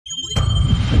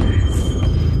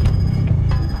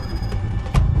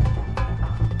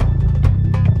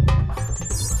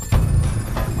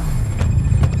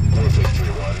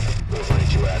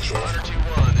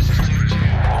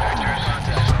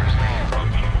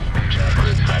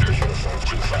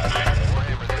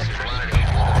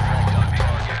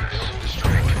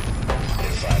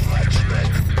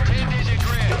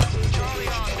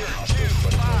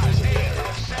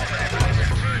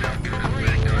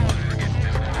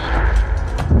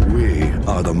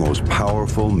are the most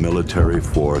powerful military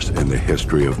force in the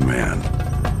history of man.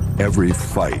 Every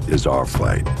fight is our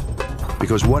fight.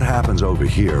 Because what happens over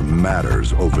here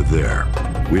matters over there.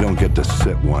 We don't get to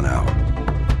sit one out.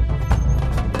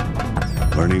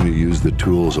 Learning to use the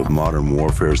tools of modern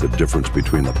warfare is the difference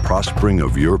between the prospering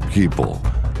of your people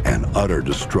and utter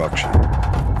destruction.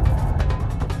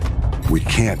 We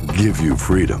can't give you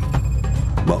freedom,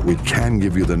 but we can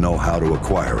give you the know-how to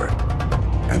acquire it.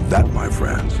 And that, my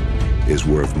friends, is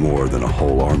worth more than a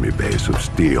whole army base of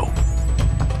steel.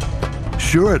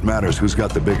 Sure, it matters who's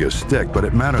got the biggest stick, but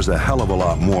it matters a hell of a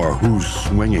lot more who's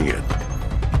swinging it.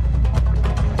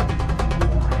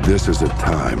 This is a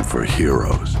time for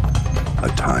heroes,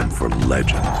 a time for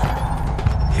legends.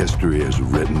 History is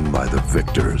written by the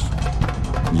victors.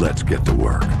 Let's get to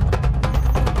work.